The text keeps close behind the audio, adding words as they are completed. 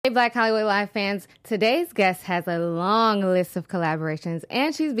Hey, Black Hollywood Live fans. Today's guest has a long list of collaborations,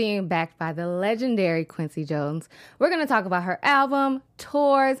 and she's being backed by the legendary Quincy Jones. We're going to talk about her album,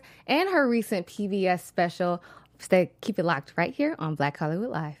 tours, and her recent PBS special. Keep it locked right here on Black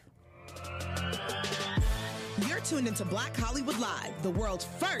Hollywood Live. You're tuned into Black Hollywood Live, the world's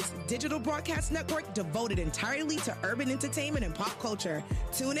first digital broadcast network devoted entirely to urban entertainment and pop culture.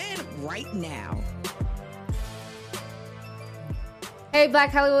 Tune in right now. Hey, Black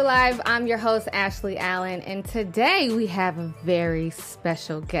Hollywood Live. I'm your host, Ashley Allen, and today we have a very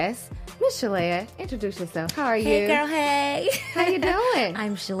special guest, Miss Shalea. Introduce yourself. How are you? Hey, girl, hey. How you doing?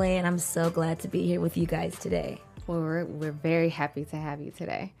 I'm Shalea, and I'm so glad to be here with you guys today. Well, we're very happy to have you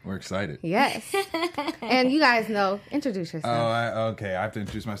today. We're excited. Yes. And you guys know, introduce yourself. I have to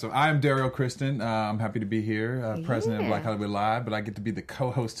introduce myself. I'm Daryl Kristen. I'm happy to be here, president of Black Hollywood Live, but I get to be the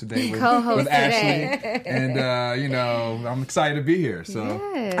co-host today with Ashley. And, I'm excited to be here. So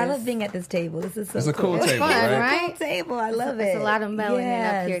yes. I love being at this table. This is so it's a cool It's table, fun, right? Cool table. I love it. There's a lot of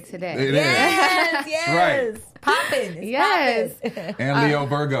melanin up here today. It Yes, is. yes. Right. Popping. It's Yes. popping. And Leo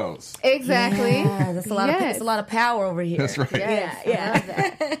Virgos. Exactly. Yeah, there's a lot of power over here. That's right. Yes, Yeah. I love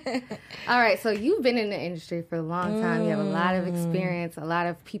that. All right, so you've been in the industry for a long time. You have a lot of experience, a lot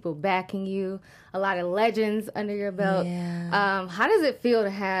of people backing you, a lot of legends under your belt. Yeah. How does it feel to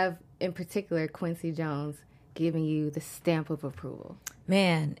have, in particular, Quincy Jones giving you the stamp of approval?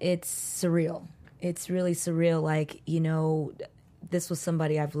 Man, it's surreal. It's really surreal. Like, this was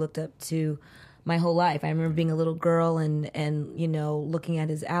somebody I've looked up to my whole life. I remember being a little girl and looking at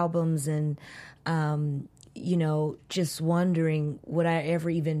his albums and, just wondering, would I ever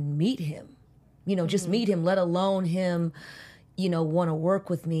even meet him? Just meet him, let alone him, want to work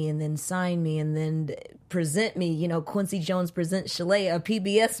with me and then sign me and then present me, Quincy Jones presents Shalea, a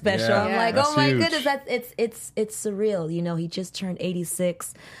PBS special. Yeah, I'm like, that's oh my huge. goodness, it's surreal. He just turned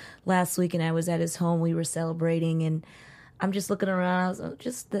 86 last week and I was at his home. We were celebrating and I'm just looking around. I was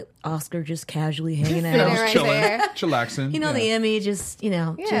just the Oscar just casually hanging out. Sitting right there. Chillaxing. The Emmy just,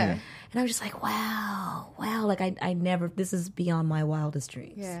 Yeah. And I was just like, wow. Like I never, this is beyond my wildest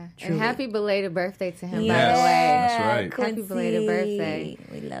dreams. Yeah. Truly. And happy belated birthday to him, Yes. by the way. That's right. Quincy, Happy belated birthday.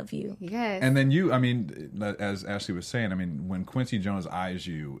 We love you. Yes. And then as Ashley was saying, when Quincy Jones eyes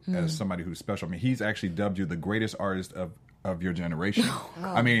you as somebody who's special, he's actually dubbed you the greatest artist of your generation.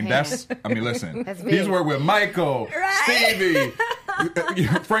 man. Listen, That's big. he's worked with Michael, Stevie,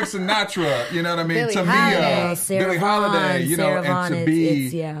 Frank Sinatra, you know what I mean? Billie Tamia, Holiday, Sarah Billie Holiday, Vaughan, and Sarah to Vaughan, be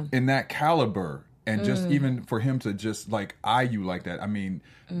it's in that caliber. And just even for him to just eye you like that,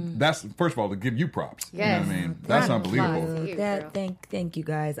 that's, first of all, to give you props. Yes. You know what I mean? That's Round of unbelievable. applause. You, girl. Thank you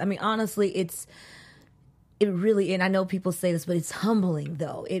guys. Honestly, it really, and I know people say this, but it's humbling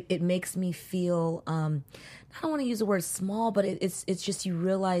though. It makes me feel, I don't want to use the word small, but it's just, you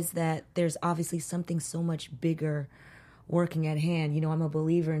realize that there's obviously something so much bigger working at hand. I'm a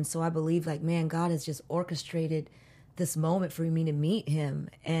believer. And so I believe God has just orchestrated this moment for me to meet him.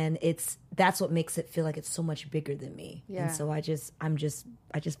 And that's what makes it feel like it's so much bigger than me. Yeah. And so I just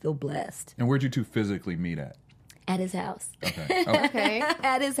feel blessed. And where'd you two physically meet at? At his house. Okay. Oh, Okay.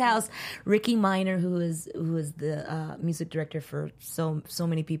 At his house. Ricky Minor, who is the music director for so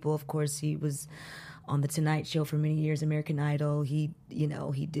many people. Of course, he was on The Tonight Show for many years, American Idol. He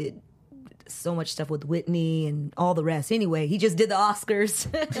did so much stuff with Whitney and all the rest. Anyway, he just did the Oscars.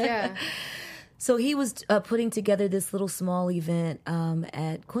 Yeah. So he was putting together this little small event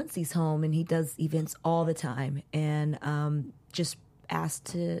at Quincy's home, and he does events all the time. And just asked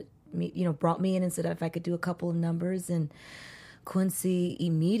to meet, brought me in and said if I could do a couple of numbers. And Quincy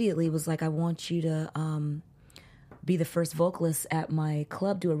immediately was like, I want you to be the first vocalist at my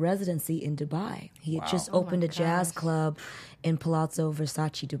club, do a residency in Dubai. He had just opened a jazz club in Palazzo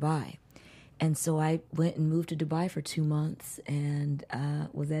Versace, Dubai. And so I went and moved to Dubai for 2 months and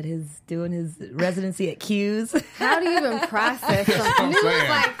was doing his residency at Q's. How do you even process what I'm some news saying.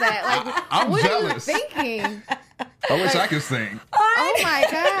 like that? I'm what jealous. are you thinking? I wish I could sing. Oh my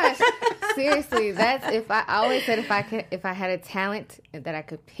gosh! Seriously, I always said if I had a talent that I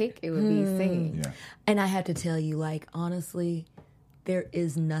could pick, it would be singing. Yeah. And I have to tell you, honestly, there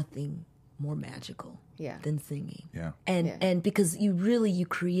is nothing more magical than singing. Yeah. And because you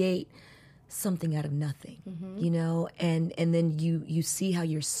create something out of nothing, and then you see how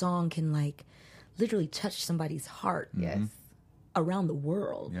your song can literally touch somebody's heart. Yes. Around the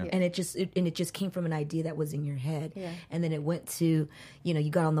world. Yeah. And it just came from an idea that was in your head. Yeah. And then it went to, you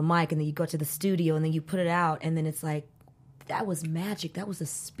got on the mic and then you got to the studio and then you put it out and then it's like, that was magic. That was a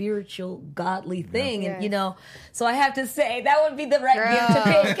spiritual, godly thing. And, you know, so I have to say that would be the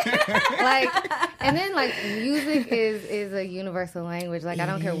right gift to pick. And then music is a universal language. Like, I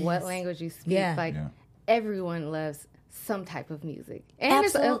don't care what language you speak. Everyone loves some type of music. And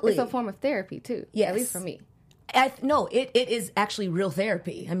it's a form of therapy, too. Yes. At least for me. No, it is actually real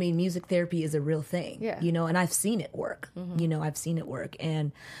therapy. I mean, music therapy is a real thing. Yeah. You know, and I've seen it work. You know, I've seen it work.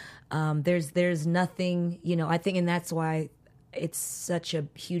 And there's nothing, you know, I think, and that's why it's such a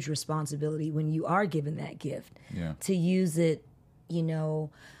huge responsibility when you are given that gift to use it, you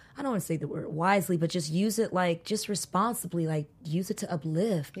know, I don't want to say the word wisely, but just use it just responsibly, use it to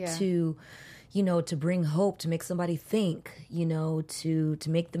uplift, to, you know, to bring hope, to make somebody think, you know, to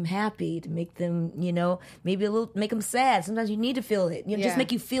make them happy, to make them, you know, maybe make them sad. Sometimes you need to feel it, you know, just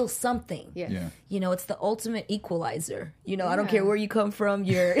make you feel something. You know, it's the ultimate equalizer. You know, I don't care where you come from,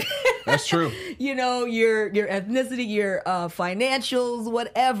 your that's true. You know, your ethnicity, your financials,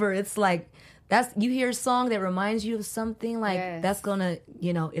 whatever. It's you hear a song that reminds you of something, that's gonna,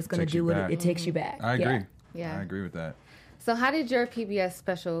 you know, it's gonna do what it takes you back. I agree. I agree with that. So how did your PBS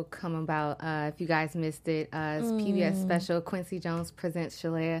special come about? If you guys missed it, it's PBS special, Quincy Jones Presents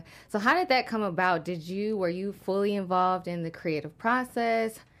Shalea. So how did that come about? Were you fully involved in the creative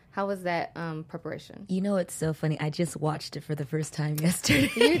process? How was that preparation? You know, it's so funny. I just watched it for the first time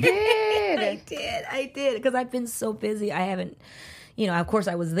yesterday. You did? I did. Because I've been so busy. I haven't, you know, of course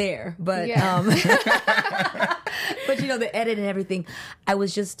I was there, but, but you know, the edit and everything. I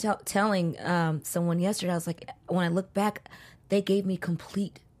was just telling someone yesterday, I was like, when I look back, they gave me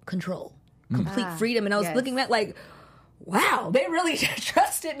complete control, complete freedom. And I was looking at wow, they really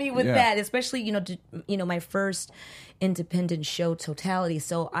trusted me with that, especially, you know, my first independent show, Totality.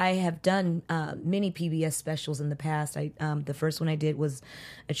 So I have done many PBS specials in the past. The first one I did was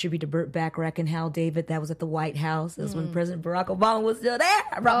a tribute to Burt Bacharach and Hal David. That was at the White House. That was when President Barack Obama was still there.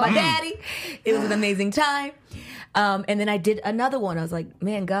 I brought my daddy. It was an amazing time. And then I did another one. I was like,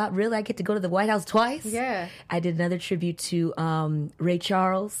 man, God, really? I get to go to the White House twice? Yeah. I did another tribute to Ray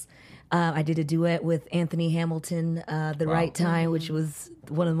Charles. I did a duet with Anthony Hamilton, The Right Time, which was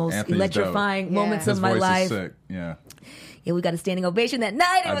one of the most electrifying moments of my life. His voice is sick. Yeah, we got a standing ovation that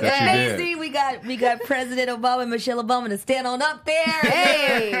night. It was amazing. We got President Obama and Michelle Obama to stand on up there.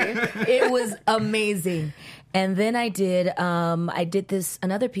 Hey, it was amazing. And then I did another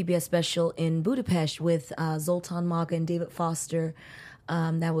PBS special in Budapest with Zoltan Maga and David Foster.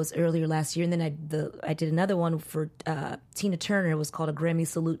 That was earlier last year. And then I did another one for Tina Turner. It was called A Grammy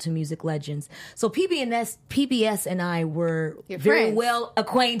Salute to Music Legends. So PBS and I were very well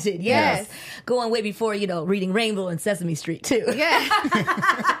acquainted. Yes. Going way before, you know, Reading Rainbow and Sesame Street, too. Yeah.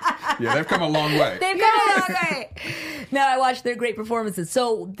 They've come a long way. Now I watched their great performances.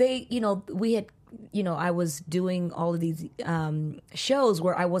 So they, you know, we had, you know, I was doing all of these shows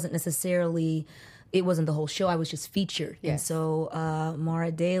where I wasn't necessarily... It wasn't the whole show. I was just featured. Yes. And so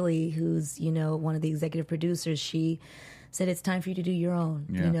Mara Daly, who's, you know, one of the executive producers, she said, it's time for you to do your own,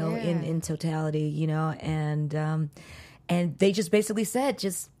 you know, in Totality, you know. And they just basically said,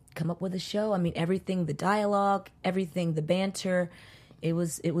 just come up with a show. I mean, everything, the dialogue, everything, the banter, it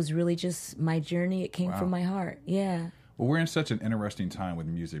was really just my journey. It came from my heart. Yeah. Well, we're in such an interesting time with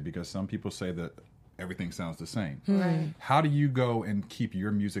music because some people say that everything sounds the same. Right. How do you go and keep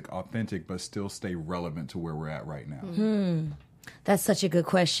your music authentic but still stay relevant to where we're at right now? That's such a good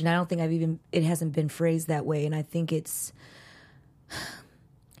question. I don't think it hasn't been phrased that way. And I think it's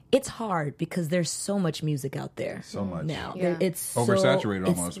hard because there's so much music out there. So much. Now. Yeah. It's oversaturated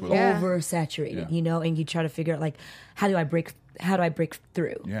almost. With oversaturated, you know, and you try to figure out how do I break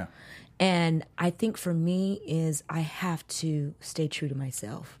through? Yeah. And I think for me is I have to stay true to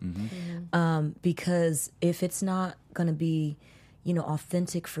myself. Because if it's not going to be, you know,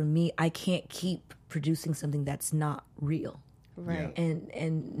 authentic for me, I can't keep producing something that's not real. Right.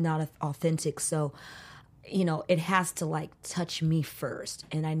 And not authentic. So, you know, it has to touch me first.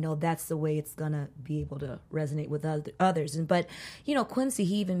 And I know that's the way it's going to be able to resonate with others. But, you know, Quincy,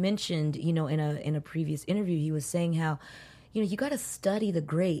 he even mentioned, you know, in a previous interview, he was saying how, you know, you got to study the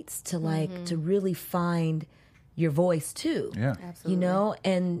greats to to really find your voice too. Yeah, absolutely. You know,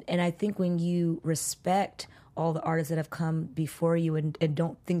 and I think when you respect all the artists that have come before you and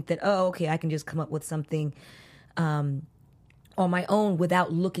don't think that, oh, okay, I can just come up with something on my own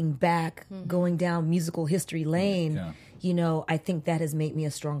without looking back, going down musical history lane. You know, I think that has made me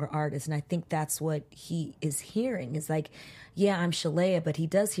a stronger artist, and I think that's what he is hearing. Is yeah, I'm Shalea, but he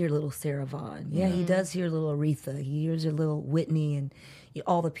does hear little Sarah Vaughan. Yeah, he does hear little Aretha. He hears a little Whitney and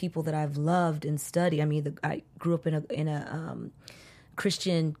all the people that I've loved and studied. I mean, I grew up in a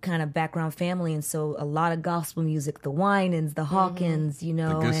Christian kind of background family, and so a lot of gospel music, the Winans, the Hawkins, you know,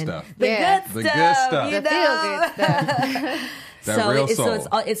 The good and stuff. the Yeah. good The stuff, good stuff. you The know? feel good stuff. That real soul.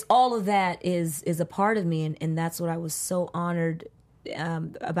 So it's all of that is a part of me, and that's what I was so honored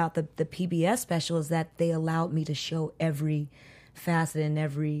about the PBS special, is that they allowed me to show every facet and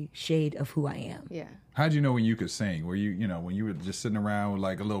every shade of who I am. Yeah. How'd you know when you could sing? Were you, when you were just sitting around with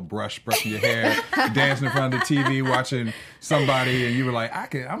like a little brushing your hair, dancing in front of the TV, watching somebody, and you were like, I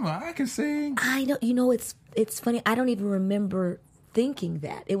can sing. I know, it's funny. I don't even remember thinking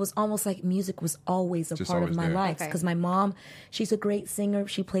that. It was almost like music was always a Just part of always my there. life. Okay. Because my mom, she's a great singer.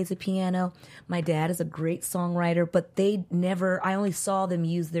 She plays the piano. My dad is a great songwriter, but I only saw them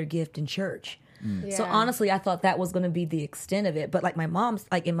use their gift in church. So Yeah. honestly, I thought that was going to be the extent of it. But like my mom's,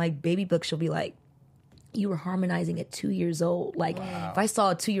 like in my baby book, she'll be like, you were harmonizing at 2 years old. Like if I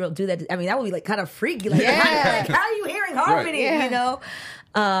saw a 2-year-old do that, I mean, that would be like kind of freaky. Like, Yeah. how are you hearing harmony? Yeah.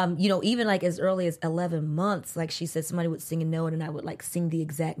 You know, even like as early as 11 months, like she said, somebody would sing a note and I would like sing the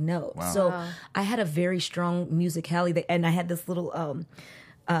exact note. Wow. So I had a very strong musicality, and I had this little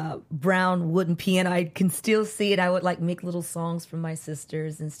brown wooden piano. I can still see it. I would like make little songs for my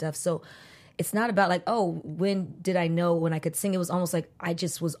sisters and stuff. So it's not about like, oh, when did I know when I could sing? It was almost like I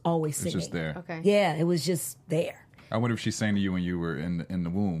just was always It's singing. just there. Okay. Yeah, it was just there. I wonder if she sang to you when you were in the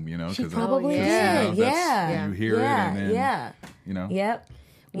womb, She 'cause, probably yeah. did. that's- Yeah. You hear it and then, Yep.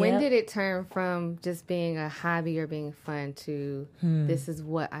 When Yep. did it turn from just being a hobby or being fun to this is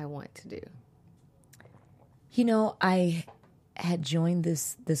what I want to do? You know, I had joined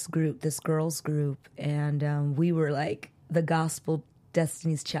this group, this girls group, and we were like the gospel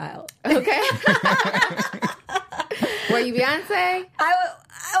Destiny's Child. Okay. Were you Beyonce? I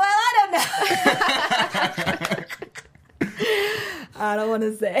don't know. I don't want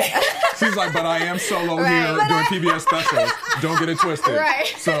to say. She's like, but I am solo Right. here doing PBS specials. Don't get it twisted. Right.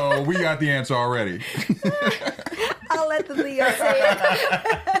 So we got the answer already. I'll let the Leo say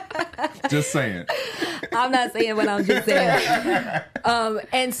it. Just saying. I'm not saying what I'm just saying.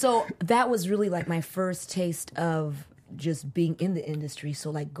 And so that was really like my first taste of just being in the industry. So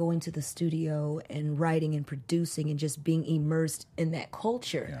like going to the studio and writing and producing and just being immersed in that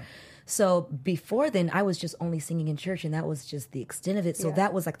culture. Yeah. So before then, I was just only singing in church, and that was just the extent of it. So Yeah.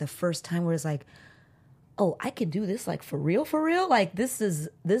 that was like the first time where it's like, oh, I can do this like for real, for real. Like this is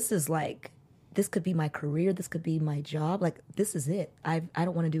like, this could be my career. This could be my job. Like this is it. I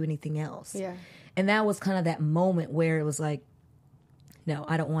don't want to do anything else. Yeah. And that was kind of that moment where it was like, no,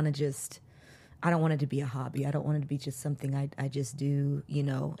 I don't want it to be a hobby. I don't want it to be just something I just do,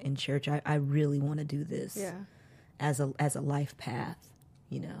 in church. I really want to do this as a life path,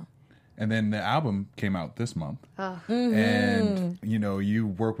 And then the album came out this month. Oh. And, you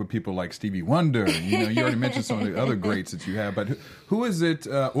work with people like Stevie Wonder. You already mentioned some of the other greats that you have. But who is it?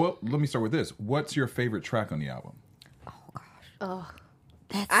 Well, let me start with this. What's your favorite track on the album?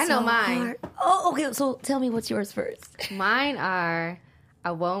 That's I know so mine. hard. Oh, okay. So tell me what's yours first. Mine are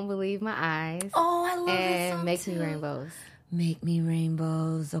I Won't Believe My Eyes Oh, I love that and song Make Me too. Rainbows. Make Me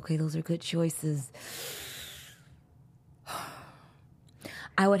Rainbows. Okay, those are good choices.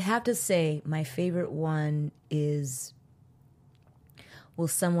 I would have to say my favorite one is Will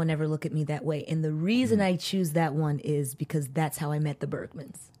Someone Ever Look at Me That Way? And the reason I choose that one is because that's how I met the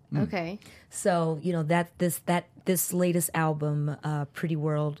Bergmans. Okay. So, this latest album, Pretty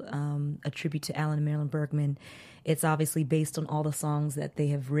World, a tribute to Alan and Marilyn Bergman, it's obviously based on all the songs that they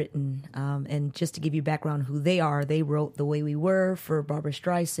have written. And just to give you background who they are, they wrote The Way We Were for Barbra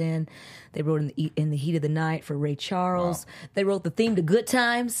Streisand. They wrote In the Heat of the Night for Ray Charles. Wow. They wrote the theme to Good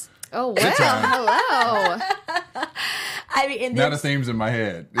Times. Oh, well, hello. I mean, and Now then the theme's in my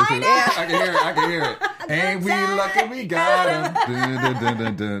head. I can hear it. Ain't we lucky we got him?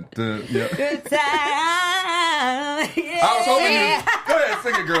 Yep. Good Times. I was hoping you... Go ahead,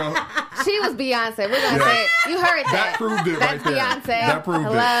 sing it, girl. She was Beyonce. We're going to say it. You heard that. That proved it That's right there. Beyonce. That proved it.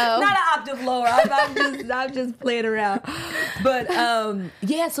 Hello. Not an octave lower. I'm just playing around. But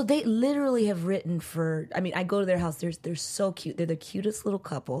so they literally have written for. I mean, I go to their house. They're so cute. They're the cutest little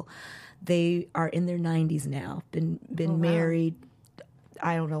couple. They are in their 90s now. Been married.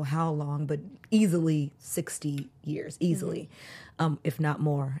 I don't know how long, but easily 60 years, easily, if not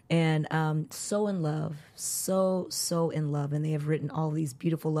more. And so in love, so in love. And they have written all these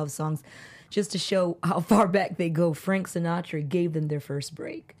beautiful love songs. Just to show how far back they go, Frank Sinatra gave them their first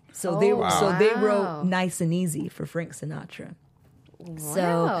break. So they wrote Nice and Easy for Frank Sinatra. Wow.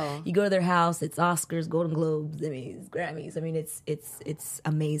 So you go to their house, it's Oscars, Golden Globes, it's Grammys. I mean, it's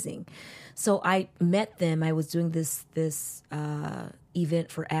amazing. So I met them. I was doing this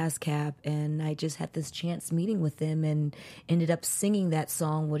event for ASCAP, and I just had this chance meeting with them and ended up singing that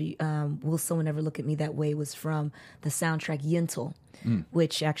song. Will Someone Ever Look at Me That Way was from the soundtrack Yentl,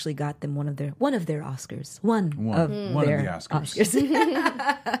 which actually got them one of their Oscars. One of the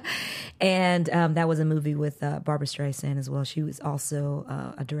Oscars. And that was a movie with Barbara Streisand as well. She was also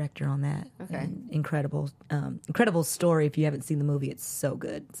a director on that. Okay. And incredible story. If you haven't seen the movie, it's so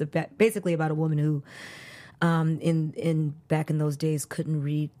good. It's basically about a woman who in back in those days couldn't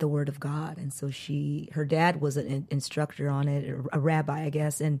read the Word of God, and so her dad was an instructor on it, a rabbi, I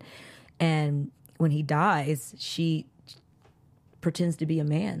guess, and when he dies, she pretends to be a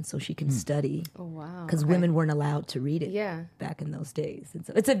man so she can study. Oh wow! Because women weren't allowed to read it. Yeah. Back in those days, and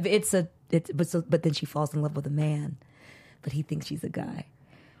so but then she falls in love with a man, but he thinks she's a guy.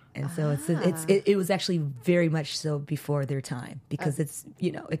 And so it was actually very much so before their time, because it's,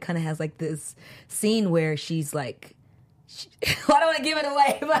 it kind of has like this scene where she's like, I don't want to give it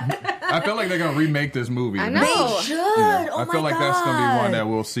away, but I feel like they're going to remake this movie. I know. They should. I feel like that's going to be one that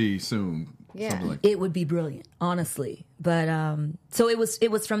we'll see soon. Yeah. Like it would be brilliant, honestly. But so it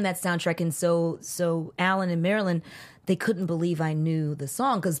was from that soundtrack, and so Alan and Marilyn, they couldn't believe I knew the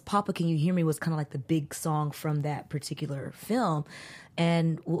song, because Papa Can You Hear Me was kind of like the big song from that particular film.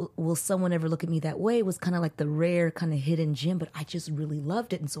 And Will Someone Ever Look at Me That Way was kind of like the rare kind of hidden gem, but I just really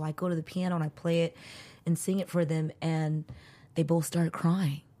loved it. And so I go to the piano and I play it and sing it for them, and they both started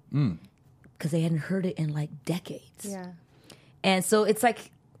crying because they hadn't heard it in like decades. Yeah. And so it's like,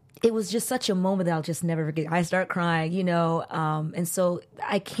 it was just such a moment that I'll just never forget. I start crying, and so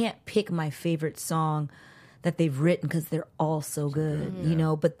I can't pick my favorite song that they've written because they're all so good,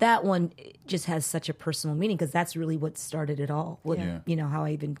 but that one just has such a personal meaning because that's really what started it all. How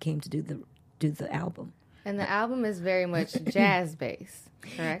I even came to do the album. And the album is very much jazz based,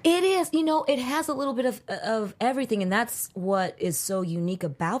 correct? It is. It has a little bit of everything, and that's what is so unique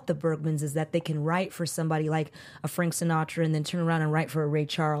about the Bergmans, is that they can write for somebody like a Frank Sinatra and then turn around and write for a Ray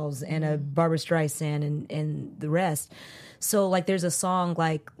Charles and a Barbara Streisand and the rest. So like there's a song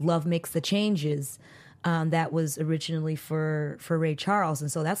like Love Makes the Changes, that was originally for Ray Charles,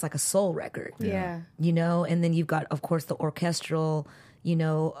 and so that's like a soul record. Yeah. And then you've got, of course, the orchestral,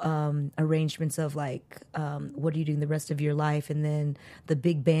 arrangements of like, what are you doing the rest of your life? And then the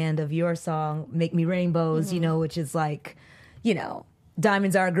big band of your song, Make Me Rainbows, which is like,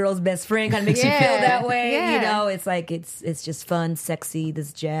 diamonds are a girl's best friend, kind of makes you feel that way. Yeah. It's like, it's just fun, sexy,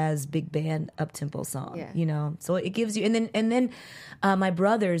 this jazz, big band, up-tempo song, so it gives you, and then my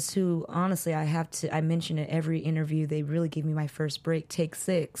brothers, who honestly, I mention in every interview, they really gave me my first break, Take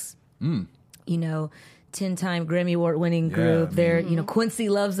Six, 10-time Grammy Award winning group. They're, Quincy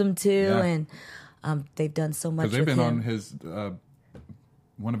loves them too. And they've done so much with him. They've been on his,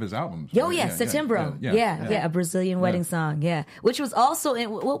 one of his albums. Oh, yeah, Setembro. Yeah, a Brazilian wedding song. Yeah. Which was also in,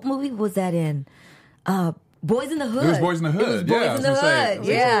 what movie was that in? Boys in the Hood. It was Boys in the Hood. Boys in the Hood.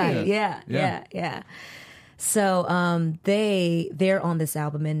 Yeah. So they're on this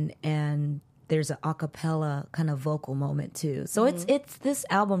album, and there's an a cappella kind of vocal moment too. So it's this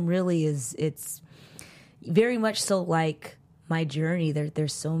album really it's very much so like my journey.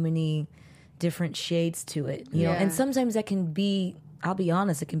 There's so many different shades to it, and sometimes that can be, I'll be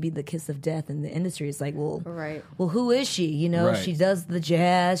honest, it can be the kiss of death in the industry. It's like, well, who is she? She does the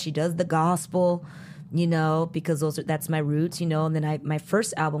jazz, she does the gospel, because that's my roots, and then my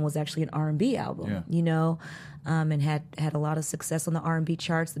first album was actually an R&B album, and had a lot of success on the R&B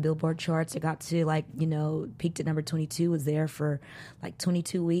charts, the Billboard charts. It got to peaked at number 22, was there for like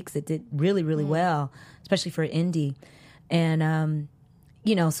 22 weeks. It did really, really well, especially for indie. And,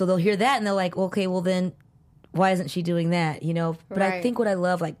 so they'll hear that and they're like, okay, well then why isn't she doing that? But I think what I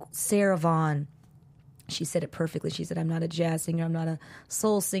love, like Sarah Vaughan, she said it perfectly. She said, I'm not a jazz singer. I'm not a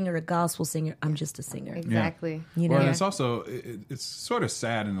soul singer, a gospel singer. I'm just a singer. Exactly. Well, and it's also, it's sort of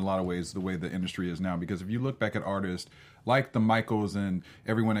sad in a lot of ways, the way the industry is now, because if you look back at artists like the Michaels and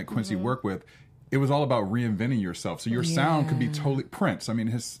everyone that Quincy worked with, it was all about reinventing yourself. So your sound could be totally Prince. I mean,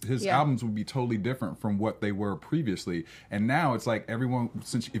 his albums would be totally different from what they were previously. And now it's like everyone,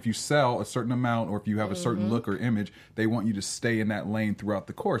 since if you sell a certain amount or if you have a certain look or image, they want you to stay in that lane throughout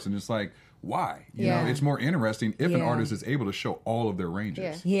the course. And it's like, why? You know, it's more interesting if an artist is able to show all of their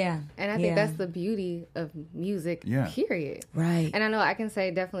ranges. Yeah. And I think that's the beauty of music, period. Right. And I know I can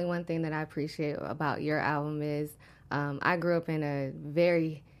say definitely one thing that I appreciate about your album is I grew up in a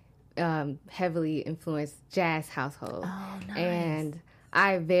very heavily influenced jazz household. Oh, nice. And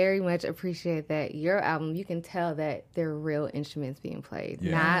I very much appreciate that your album, you can tell that there are real instruments being played.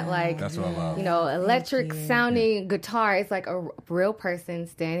 Not like, That's what I love. electric sounding guitar. It's like a real person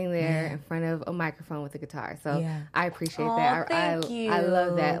standing there in front of a microphone with a guitar. So I appreciate that. Thank you. I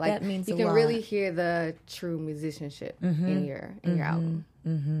love that. Like, That means you a can lot. really hear the true musicianship in your album.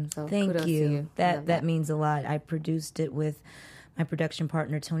 So Thank kudos you. to you. I love That means a lot. I produced it with my production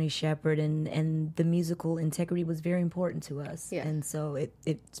partner Tony Shepard, and the musical integrity was very important to us. Yeah. And so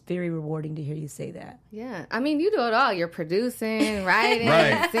it's very rewarding to hear you say that. Yeah. I mean, you do it all. You're producing, writing,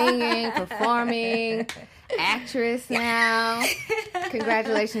 Right. singing, performing, actress now.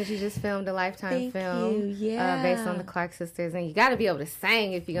 Congratulations. You just filmed a Lifetime Thank film you. Yeah. based on the Clark sisters. And you got to be able to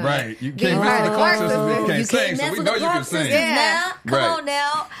sing if you're going to. Right. You get can't mess with the Clark sisters. You can't You sing, can't so mess we with know the you can Clark sing. sisters Yeah. now. Come Right. on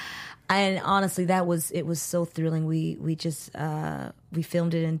now. And honestly, it was so thrilling. We just we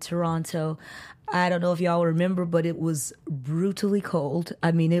filmed it in Toronto. I don't know if y'all remember, but it was brutally cold.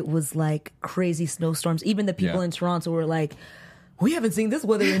 I mean, it was like crazy snowstorms. Even the people Yeah. in Toronto were like, "We haven't seen this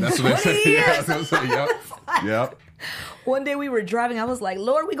weather in That's 20 what they years." say. Yeah, I was gonna say, yep. Yep. One day we were driving. I was like,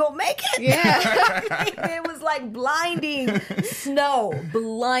 "Lord, we gonna make it?" Yeah. It was like blinding snow.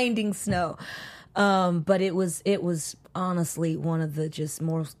 But it was honestly one of the just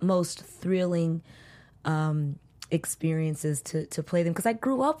most thrilling experiences to play them, because I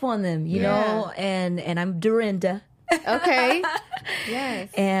grew up on them, you know, and I'm Dorinda. Okay. Yes.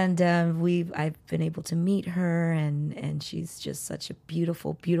 And I've been able to meet her, and she's just such a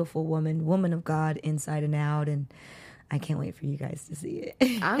beautiful, beautiful woman of God inside and out, and I can't wait for you guys to see it.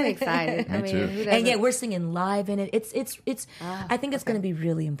 I'm excited. I mean, too. who And doesn't- yeah, we're singing live in it. It's I think it's going to be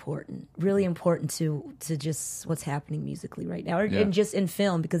really important to just what's happening musically right now, and just in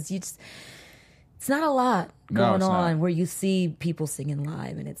film, because it's not a lot No, going it's not. on where you see people singing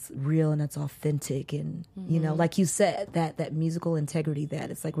live and it's real and it's authentic, and you know, like you said, that musical integrity,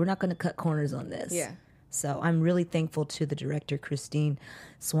 that it's like we're not going to cut corners on this. Yeah. So I'm really thankful to the director Christine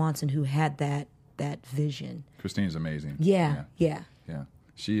Swanson, who had that vision. Christine's amazing. Yeah. Yeah.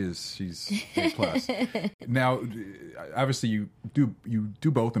 She's A plus. Now, obviously, you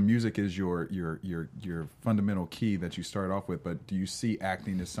do both, and music is your fundamental key that you start off with. But do you see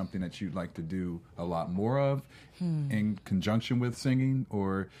acting as something that you'd like to do a lot more of in conjunction with singing,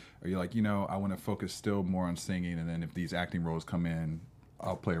 or are you like, I want to focus still more on singing, and then if these acting roles come in,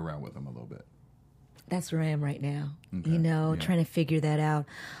 I'll play around with them a little bit? That's where I am right now. Okay. Trying to figure that out.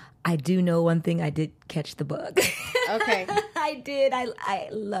 I do know one thing. I did catch the bug. Okay. I did. I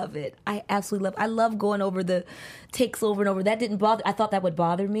love it. I absolutely love it. I love going over the takes over and over. That didn't bother. I thought that would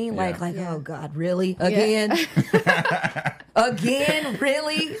bother me. Like, oh God, really? Again? Again?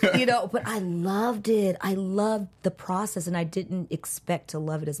 Really? But I loved it. I loved the process, and I didn't expect to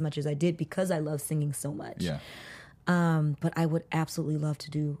love it as much as I did because I love singing so much. Yeah. But I would absolutely love to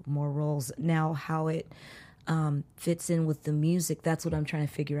do more roles. Now, how it fits in with the music, that's what I'm trying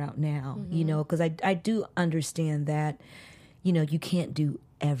to figure out now, because I do understand that, you can't do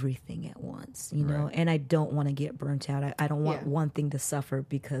everything at once, Right. and I don't want to get burnt out. I don't want one thing to suffer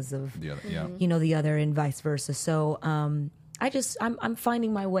because of, The other, yeah. the other, and vice versa. So I'm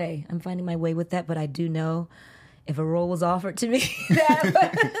finding my way. I'm finding my way with that, but I do know if a role was offered to me,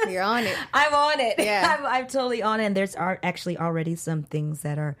 You're on it. I'm on it. Yeah. I'm totally on it. And there's actually already some things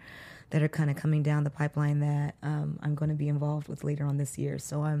that are kind of coming down the pipeline that I'm going to be involved with later on this year.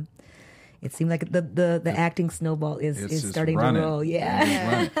 So it seemed like the acting snowball is It's starting running. to roll. Yeah.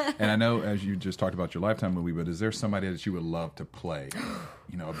 It's running. And I know, as you just talked about your Lifetime movie, but is there somebody that you would love to play,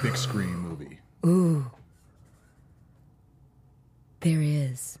 a big screen movie? Ooh. There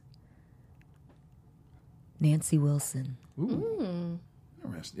is. Nancy Wilson. Ooh.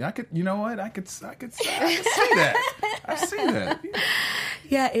 Interesting. I could, you know what? I could see that. I see that.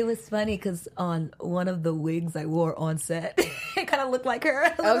 Yeah, it was funny because on one of the wigs I wore on set, it kind of looked like her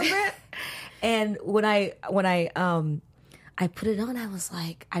a little bit. And when I put it on, I was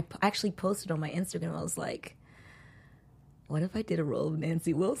like, I actually posted on my Instagram. I was like, what if I did a role of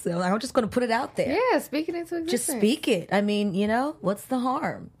Nancy Wilson? I'm just going to put it out there. Yeah, speak it into existence. Just speak it. I mean, what's the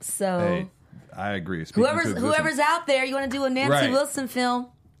harm? So Hey, I agree. Speaking to existence. whoever's out there, you want to do a Nancy Right. Wilson film?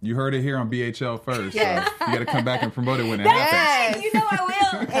 You heard it here on BHL first. Yes. So you got to come back and promote it when it happens. Yes. You know I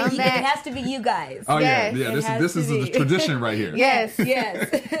will. And Come it back. has to be you guys. Oh Yes, yeah. it This has is to the be. tradition right here. Yes. Yes.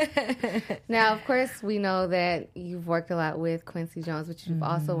 Now, of course, we know that you've worked a lot with Quincy Jones, but you've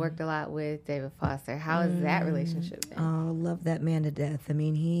also worked a lot with David Foster. How has that relationship been? Oh, love that man to death. I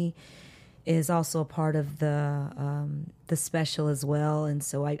mean, he is also a part of the special as well, and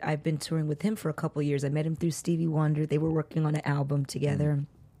so I've been touring with him for a couple years. I met him through Stevie Wonder. They were working on an album together,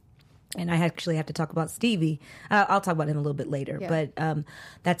 And I actually have to talk about Stevie. I'll talk about him a little bit later. Yeah. But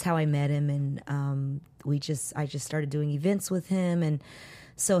that's how I met him, and I just started doing events with him, and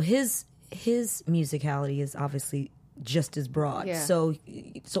so his musicality is obviously just as broad. Yeah. So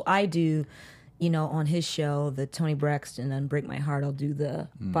I do, on his show, the Tony Braxton Unbreak My Heart, I'll do the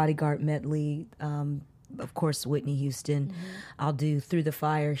Bodyguard medley. Of course, Whitney Houston. Mm-hmm. I'll do Through the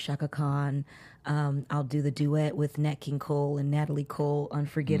Fire, Shaka Khan. I'll do the duet with Nat King Cole and Natalie Cole,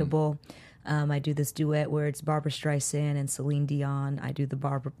 Unforgettable. I do this duet where it's Barbra Streisand and Celine Dion. I do the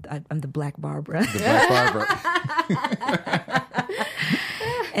Barbara. I'm the Black Barbara. The Black Barbara.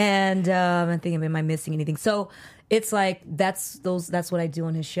 And I'm thinking, am I missing anything? So it's like that's what I do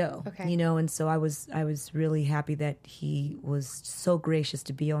on his show. Okay. And so I was really happy that he was so gracious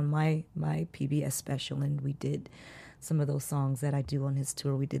to be on my PBS special, and we did some of those songs that I do on his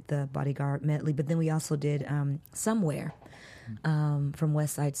tour. We did the Bodyguard medley, but then we also did Somewhere from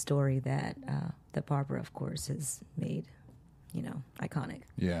West Side Story that Barbara, of course, has made, iconic.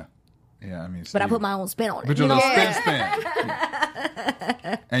 Yeah. Yeah, I mean, But I Steve- put my own spin on it. But you're the spin.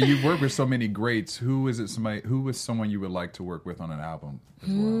 Yeah. And you've worked with so many greats. Who is someone you would like to work with on an album as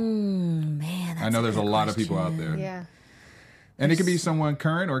well? Man, I know there's a lot of people out there. Yeah. And it could be someone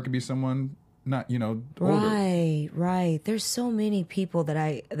current or it could be someone not, older. Right. There's so many people that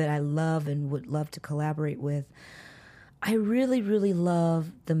I love and would love to collaborate with. I really, really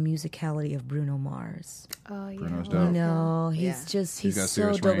love the musicality of Bruno Mars. Oh, yeah. Bruno's dope. He's got so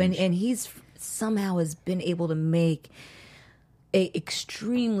serious dope, range. and he's somehow has been able to make a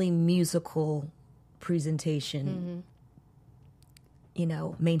extremely musical presentation,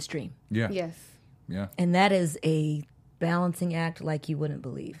 mainstream. Yeah. Yes. Yeah. And that is a balancing act like you wouldn't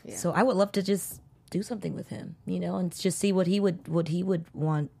believe. Yeah. So I would love to just do something with him, and just see what he would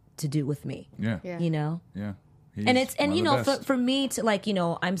want to do with me. Yeah. Yeah. Yeah. And He's it's and one of the best. for me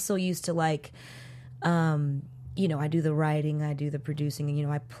to I'm so used to I do the writing, I do the producing,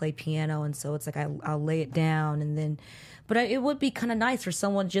 and I play piano, and so it's like I'll lay it down, and then but it would be kind of nice for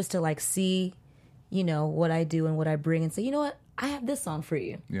someone just to see what I do and what I bring, and say, you know what, I have this song for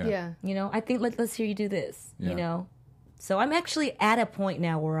you. Yeah. Yeah. I think let's hear you do this. Yeah. So I'm actually at a point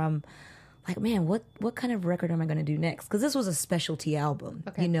now where I'm like, man, what kind of record am I going to do next? Because this was a specialty album.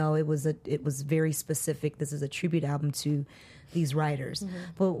 Okay. It was very specific. This is a tribute album to these writers.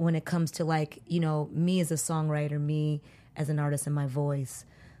 But when it comes to me as a songwriter, me as an artist and my voice,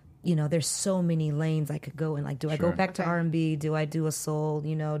 there's so many lanes I could go in. Like, do I go Sure. back to R&B? Do I do a soul?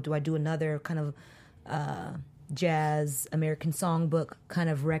 Do I do another kind of jazz American songbook kind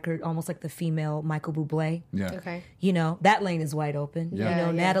of record, almost like the female Michael Bublé? Yeah. Okay. That lane is wide open. Yeah.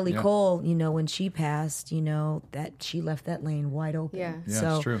 Yeah. Natalie Yeah. Cole, when she passed, that she left that lane wide open. Yeah. Yeah,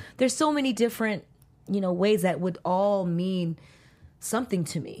 So it's true. there's so many different, ways that would all mean something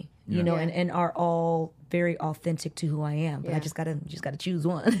to me, Yeah. and are all very authentic to who I am. But Yeah. I just gotta choose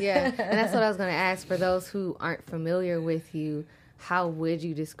one. Yeah. And that's what I was going to ask. For those who aren't familiar with you, how would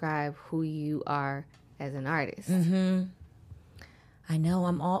you describe who you are as an artist? I know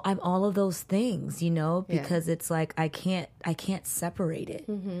I'm all of those things, because it's like I can't separate it.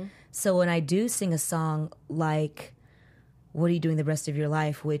 So when I do sing a song like "What Are You Doing the Rest of Your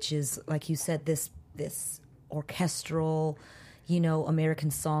Life," which is, like you said, this orchestral, American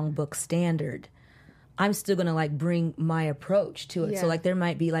songbook standard, I'm still gonna bring my approach to it. Yeah. So there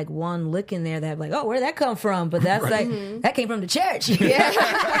might be one lick in there that oh, where'd that come from? But that's that came from the church.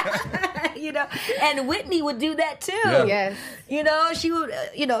 And Whitney would do that too. Yeah. Yes. She would,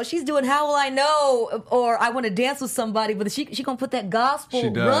 she's doing "How Will I Know" or "I Want to Dance with Somebody," but she gonna put that gospel She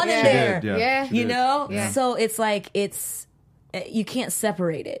does. run in She there. did, yeah. Yeah. She did. Yeah. So it's you can't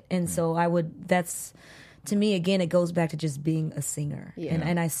separate it, and so that's. To me, again, it goes back to just being a singer, Yeah.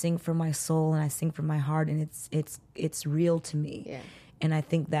 and I sing from my soul and I sing from my heart, and it's real to me. Yeah. And I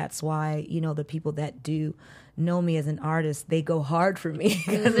think that's why the people that do know me as an artist, they go hard for me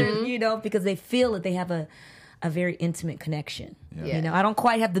because because they feel that they have a very intimate connection. Yeah. I don't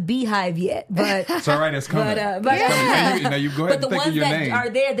quite have the beehive yet, but It's all right. It's coming. but It's coming. Now you go ahead but the and think ones of your that name. are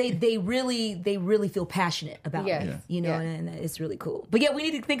there, they really feel passionate about Yes. me, Yeah. and it's really cool. But yeah, we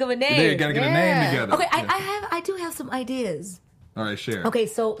need to think of a name. Yeah, you gotta get a Yeah. name together. Okay, Yeah. I do have some ideas. All right, share. Okay,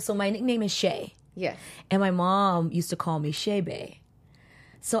 so my nickname is Shay, Yes. and my mom used to call me Shay Bay.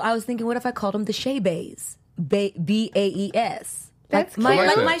 So I was thinking, what if I called them the Shay Bays? Baes. That's my cute. I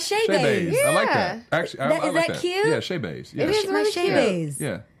like my that. Shay Bays. I like Yeah. that. Actually, I Is like that cute? Yeah, Shea Bays. Yeah. It is My really Shay cute. Bays.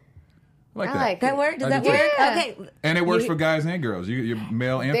 Yeah. I like I that. like That work? Does I that do too. work? Yeah. Okay. And it works for guys and girls. You're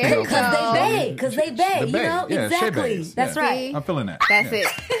male and There female. you go. Because they bay. The You bay. know? Yeah, Shea Exactly. Bays. That's Yeah. right. I'm feeling that. That's Yeah.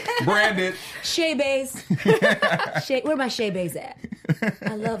 it. Branded. Shay Bays. Where my Shay Bays at?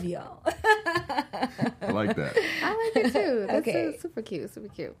 I love y'all. I like that. I like it too. That's Okay. super cute, super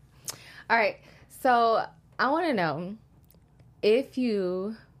cute. All right, so I want to know if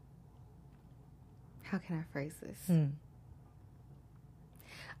you, how can I phrase this?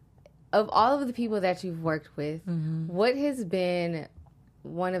 Of all of the people that you've worked with, what has been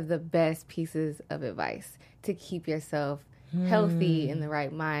one of the best pieces of advice to keep yourself healthy in the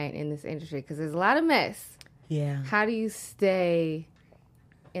right mind in this industry? Because there's a lot of mess. Yeah. How do you stay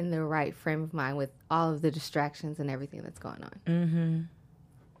in the right frame of mind with all of the distractions and everything that's going on?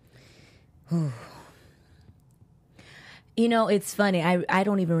 You know, it's funny. I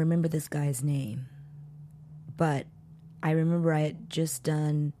don't even remember this guy's name, but I remember I had just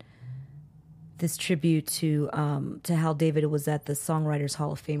done this tribute to Hal David. It was at the Songwriters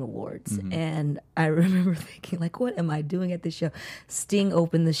Hall of Fame Awards, and I remember thinking, like, what am I doing at this show? Sting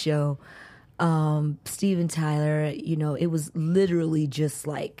opened the show. Steven Tyler, you know, it was literally just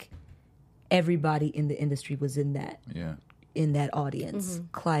like everybody in the industry was in that audience.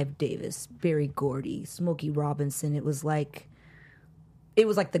 Clive Davis, Berry Gordy, Smokey Robinson. It was like the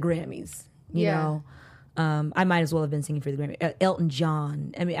Grammys, you know. I might as well have been singing for the Grammy. Elton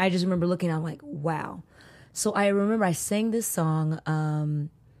John. I mean, I just remember looking, I'm like, wow. So I remember I sang this song.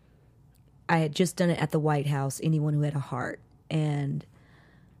 I had just done it at the White House, Anyone Who Had a Heart. And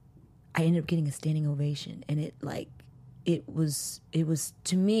I ended up getting a standing ovation. And it was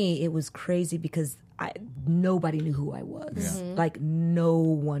to me, it was crazy because nobody knew who I was. Yeah. Like, no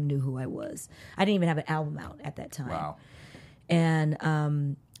one knew who I was. I didn't even have an album out at that time. Wow.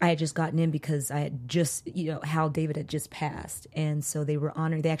 And I had just gotten in because I had just, you know, Hal David had just passed. And so they were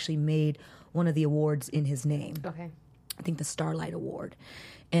honoring, they actually made one of the awards in his name. Okay. I think the Starlight Award.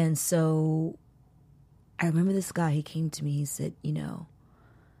 And so I remember this guy, he came to me, he said, you know,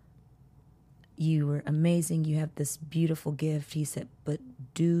 you were amazing, you have this beautiful gift. He said, but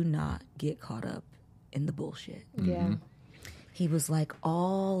do not get caught up in the bullshit. Yeah. He was like,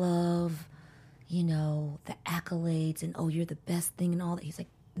 all of, you know, the accolades and, oh, you're the best thing and all that. He's like,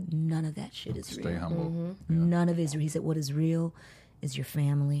 none of that shit is real. Stay humble. None of it is real. He said, what is real is your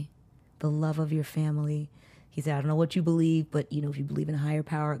family, the love of your family. He said, I don't know what you believe, but, you know, if you believe in a higher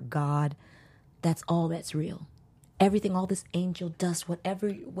power, God, that's all that's real. Everything, all this angel dust,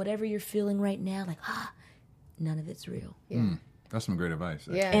 whatever you're feeling right now, like, none of it's real. Yeah. That's some great advice.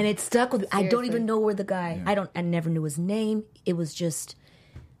 Yeah. And it stuck with me. I don't Seriously. even know where the guy, I never knew his name. It was just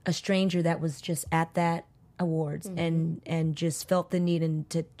a stranger that was just at that awards and just felt the need and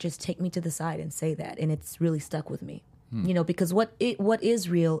to just take me to the side and say that. And it's really stuck with me, you know, because what is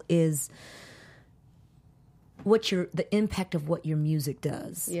real is the impact of what your music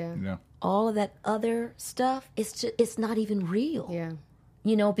does. Yeah. Yeah. All of that other stuff, it's not even real. Yeah.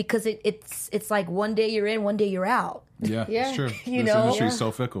 You know, because it's like one day you're in, one day you're out. Yeah, Yeah. it's true. You This know? industry's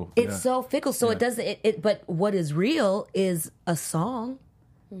so fickle. It's Yeah. so fickle. So it doesn't. But what is real is a song.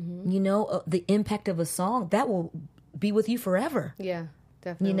 You know, the impact of a song that will be with you forever. Yeah.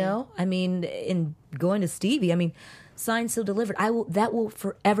 Definitely. You know, I mean, in going to Stevie, I mean, Signed, Sealed, Delivered. That will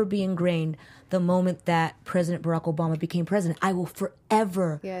forever be ingrained. The moment that President Barack Obama became president, I will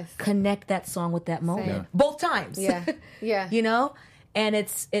forever Yes. connect that song with that moment. Same. Both times. Yeah. Yeah. You know, and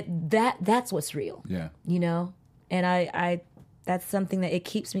that's what's real. Yeah. You know, and I that's something that it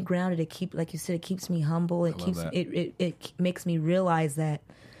keeps me grounded. Like you said, it keeps me humble. It keeps that. it makes me realize that,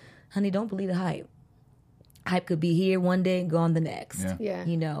 honey, don't believe the hype. Hype could be here one day and gone the next. Yeah. Yeah.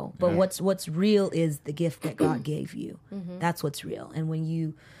 You know, but Yeah. what's real is the gift that God gave you. That's what's real. And when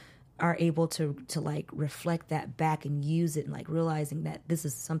you are able to like reflect that back and use it and like realizing that this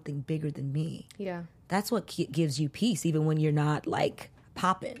is something bigger than me, Yeah. that's what gives you peace, even when you're not like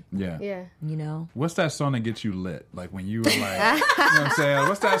popping. Yeah. Yeah. You know. What's that song that gets you lit? Like when you were like, you know what I'm saying?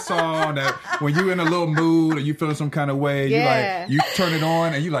 What's that song that when you in a little mood or you feeling some kind of way, Yeah. you turn it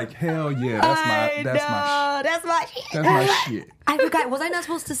on and you like, hell yeah, that's my That's my shit. that's my shit. I forgot. Was I not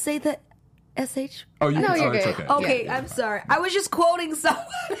supposed to say the SH? Oh, you No, you're it's good. okay. Okay, Yeah. I'm sorry. I was just quoting someone.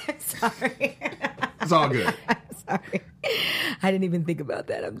 I'm sorry. It's all good. Sorry. I didn't even think about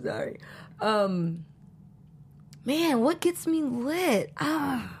that. I'm sorry. Man, what gets me lit?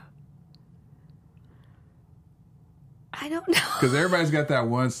 I don't know. Because everybody's got that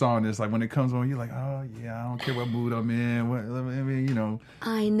one song that's like when it comes on, you're like, oh yeah, I don't care what mood I'm in. What, I mean, you know.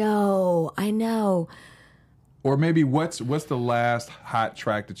 I know. Or maybe what's the last hot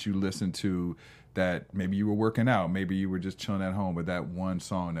track that you listened to that maybe you were working out, maybe you were just chilling at home, but that one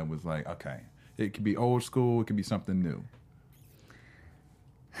song that was like, okay, it could be old school, it could be something new.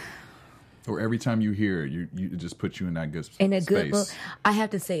 Or every time you hear it, you it just puts you in that good space. In a good, well, I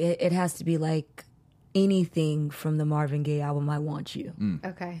have to say, it has to be like anything from the Marvin Gaye album, I Want You.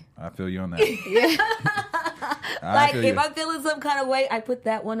 Okay. I feel you on that. Like, if I'm feeling some kind of way, I put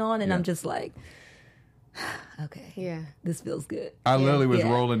that one on, and I'm just like, okay, Yeah. this feels good. I literally was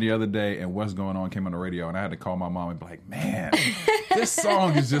Yeah. rolling the other day, and What's Going On came on the radio, and I had to call my mom and be like, "Man, this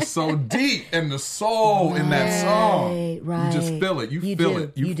song is just so deep, and the soul in that song, Right. you just feel it. You feel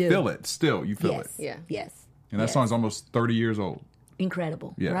it. You do. feel it. Still, you feel Yes. it. Yeah. Yes. And that song's almost 30 years old.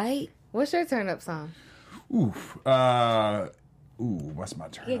 Incredible. Yeah. Right? What's your turn up song? What's my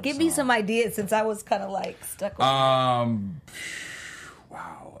turn? Yeah, give me some ideas since I was kind of like stuck on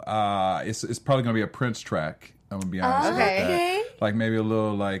Wow. It's probably gonna be a Prince track. I'm gonna be honest about Okay. that. Like maybe a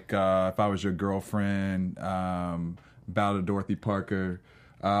little like If I Was Your Girlfriend, Ballad of Dorothy Parker.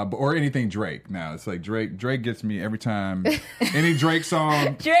 Or anything Drake. Now it's like Drake gets me every time. Any Drake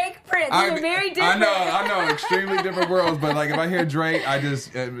song. Drake, Prince, they're very different. I know, extremely different worlds. But like if I hear Drake,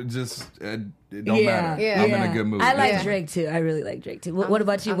 it don't matter. Yeah. I'm in a good mood. I like Yeah. Drake too. I really like Drake too. What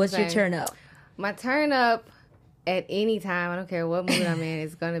about you? I'm What's your saying- turn up? My turn up at any time, I don't care what mood I'm in,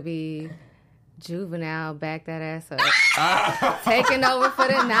 is going to be Juvenile, Back That Ass Up. Taking over for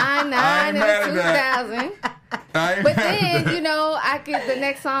the 99 ain't mad and at the 2000. But then, the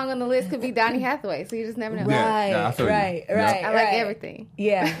next song on the list could be Donny Hathaway, so you just never know. Yeah. I feel you. Right. Yeah. I like everything.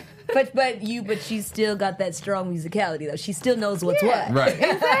 Yeah, but she's still got that strong musicality though. She still knows what's what. Right.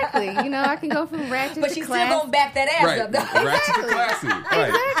 Exactly. I can go from ratchet But to she's class. still gonna back that ass Right. up though. Ratchet to classy. Right.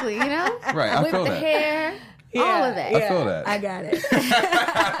 Exactly, Right, I With feel the that. hair, all of that. I feel that. I got it.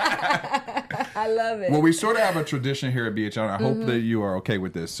 I love it. Well, we sort of have a tradition here at BHL, and I hope that you are okay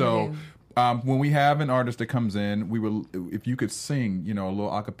with this. So, when we have an artist that comes in, we will, if you could sing, a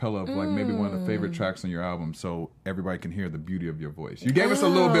little acapella of like maybe one of the favorite tracks on your album, so everybody can hear the beauty of your voice. You gave us a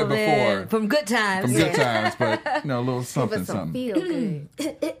little bit before from Good Times. from Good Times, but a little something, But some something. feel good.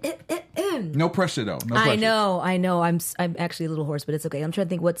 No pressure though. No pressure. I know. I'm actually a little hoarse, but it's okay. I'm trying to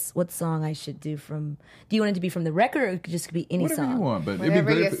think what song I should do from. Do you want it to be from the record, or it could just be any Whatever song? you want, but Whatever it'd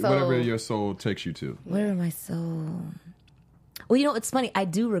be your great if soul- whatever your soul takes you to. Where my soul? Well, it's funny. I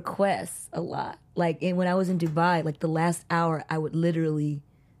do requests a lot. Like, when I was in Dubai, like the last hour, I would literally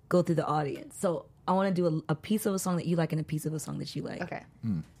go through the audience. So I want to do a piece of a song that you like and a piece of a song that you like. Okay.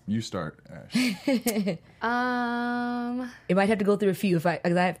 You start, Ash. It might have to go through a few because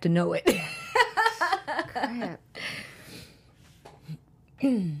I have to know it. Crap.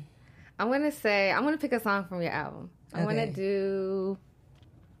 I'm gonna pick a song from your album. I'll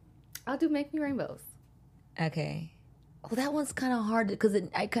do Make Me Rainbows. Okay. Oh, that one's kind of hard because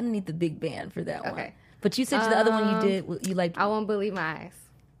I kind of need the big band for that one. Okay. But you said the other one you did, you liked. I Won't Believe My Eyes.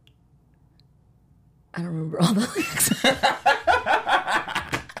 I don't remember all the lyrics.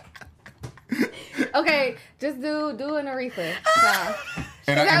 Okay, just do an Aretha.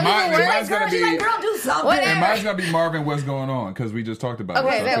 And that what the mine's gonna be. She's like, girl, do something. And mine's gonna be Marvin. What's going on? Because we just talked about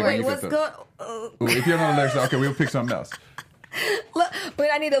Okay, it. that So works. you What's could- going? If you don't know the lyrics, okay, we'll pick something else. But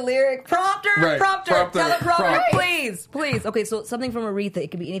I need a lyric prompter. Right, Prompter. prompter, Tell a prompter, prompt. please. Okay, so something from Aretha.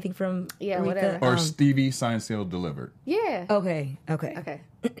 It could be anything from Aretha. whatever. Or Stevie Signed Sealed Delivered. Yeah. Okay. Okay.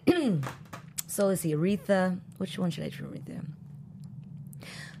 So let's see, Aretha. Which one should I do from Aretha?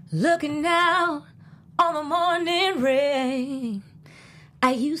 Looking out on the morning rain,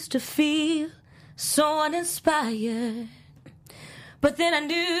 I used to feel so uninspired. But then I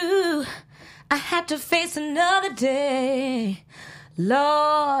knew I had to face another day.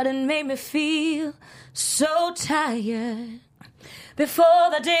 Lord, it made me feel so tired. Before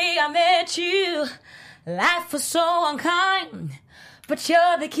the day I met you, life was so unkind. But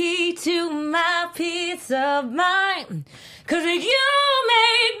you're the key to my peace of mind. 'Cause you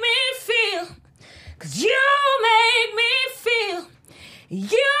make me feel. 'Cause you make me feel.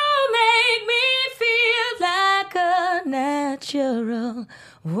 You make me feel like a natural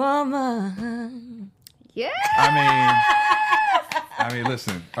woman. Yeah. I mean,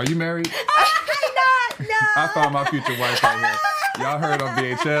 listen. Are you married? No. I found my future wife right here. Y'all heard on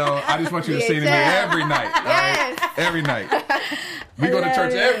BHL. I just want you to sing to me BHL. every night. All right? Every night. We go to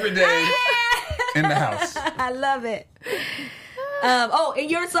church every day in the house. I love it. And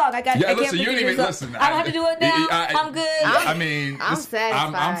your song. I Yeah, can't listen, you think didn't of even your listen. song. I don't have to do it now. I'm good. I mean, I'm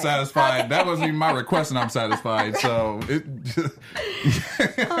satisfied. I'm satisfied. That wasn't even my request, and I'm satisfied. So it.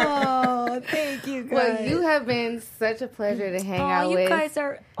 Oh, thank you guys. Well, you have been such a pleasure to hang out you with. guys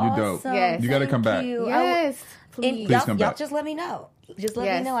are You awesome. dope. Yes. You gotta come back. Thank you. Yes. And Please. Please come y'all back. just let me know. Just let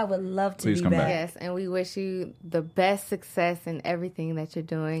Yes. me know. I would love to Please be come back. Yes, and we wish you the best success in everything that you're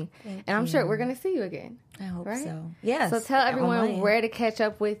doing. And I'm sure we're going to see you again. I hope Right? so. Yes. So tell everyone Online. where to catch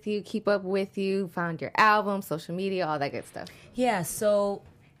up with you, keep up with you, find your album, social media, all that good stuff. Yeah, so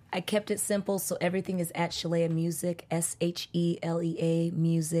I kept it simple, so everything is at Shelea Music, SHELEA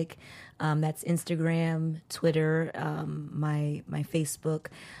Music. That's Instagram, Twitter, my Facebook.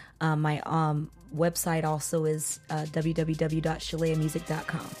 My website also is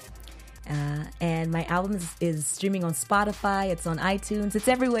www.shaleamusic.com. And my album is streaming on Spotify. It's on iTunes. It's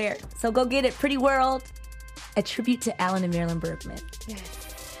everywhere. So go get it. Pretty World, a tribute to Alan and Marilyn Bergman.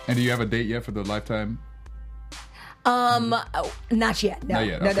 Yes. And do you have a date yet for the Lifetime? Not yet. No, Not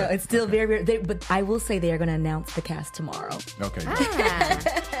yet, no. okay. It's still very. But I will say they are going to announce the cast tomorrow. Okay.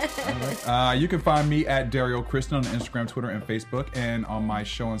 Ah. You can find me at Dario Kristen on Instagram, Twitter, and Facebook, and on my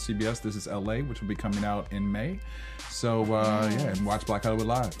show on CBS, This Is LA, which will be coming out in May. So, and watch Black Hollywood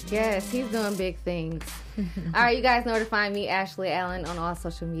Live. Yes, he's doing big things. All right, you guys know where to find me, Ashley Allen, on all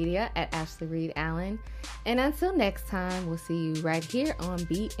social media at Ashley Reed Allen. And until next time, we'll see you right here on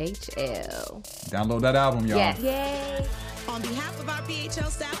BHL. Download that album, y'all. Yes. Yay! On behalf of our BHL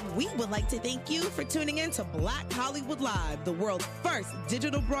staff, we would like to thank you for tuning in to Black Hollywood Live, the world's first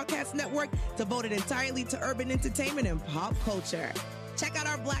digital broadcast network devoted entirely to urban entertainment and pop culture. Check out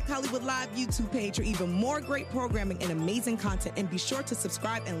our Black Hollywood Live YouTube page for even more great programming and amazing content. And be sure to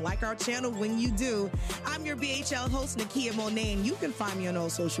subscribe and like our channel when you do. I'm your BHL host, Nakia Monet, and you can find me on all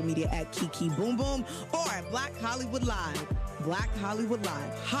social media at Kiki Boom Boom or at Black Hollywood Live. Black Hollywood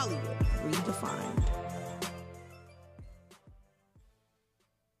Live. Hollywood redefined.